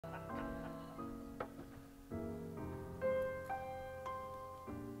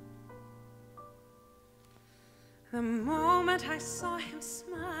The moment I saw him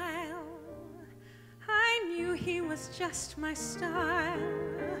smile, I knew he was just my style.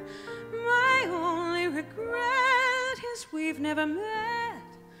 My only regret is we've never met,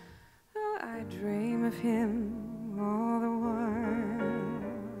 though I dream of him all the while.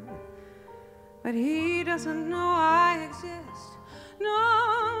 But he doesn't know I exist,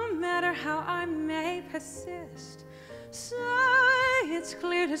 no matter how I may persist. So it's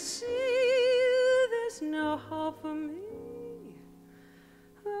clear to see there's no hope for me.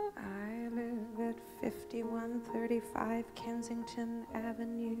 Oh, I live at 5135 Kensington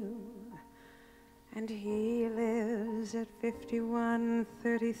Avenue, and he lives at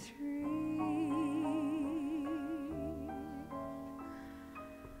 5133.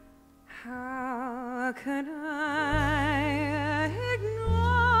 How could I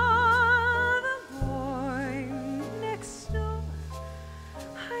ignore the boy next door?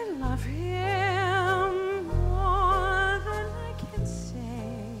 I love him more than I can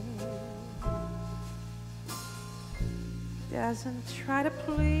say. Doesn't try to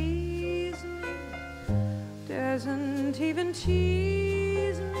please me, doesn't even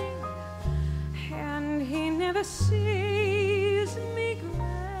tease me, and he never sees me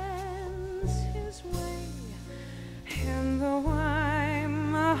glance his way. And though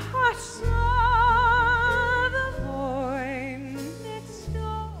I'm a hot saw, the boy next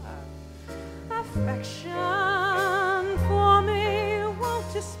door, affection for me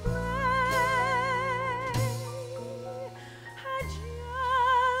won't display. I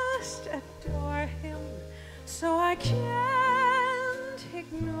just adore him, so I can't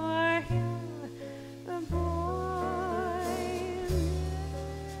ignore him. The boy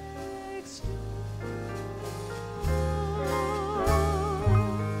next door.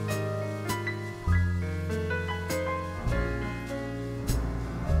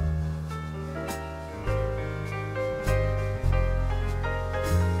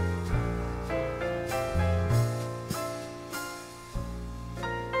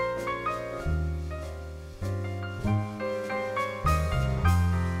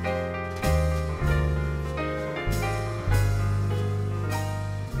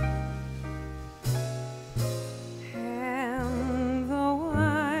 And though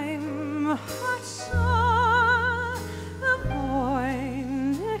I'm hot saw, the boy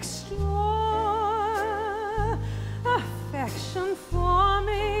next door, affection for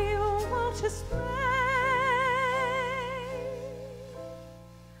me won't display.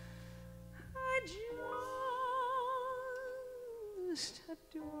 I just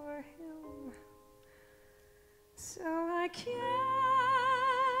adore him, so I can't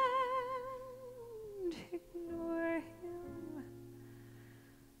ignore him.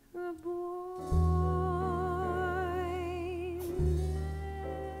 The boy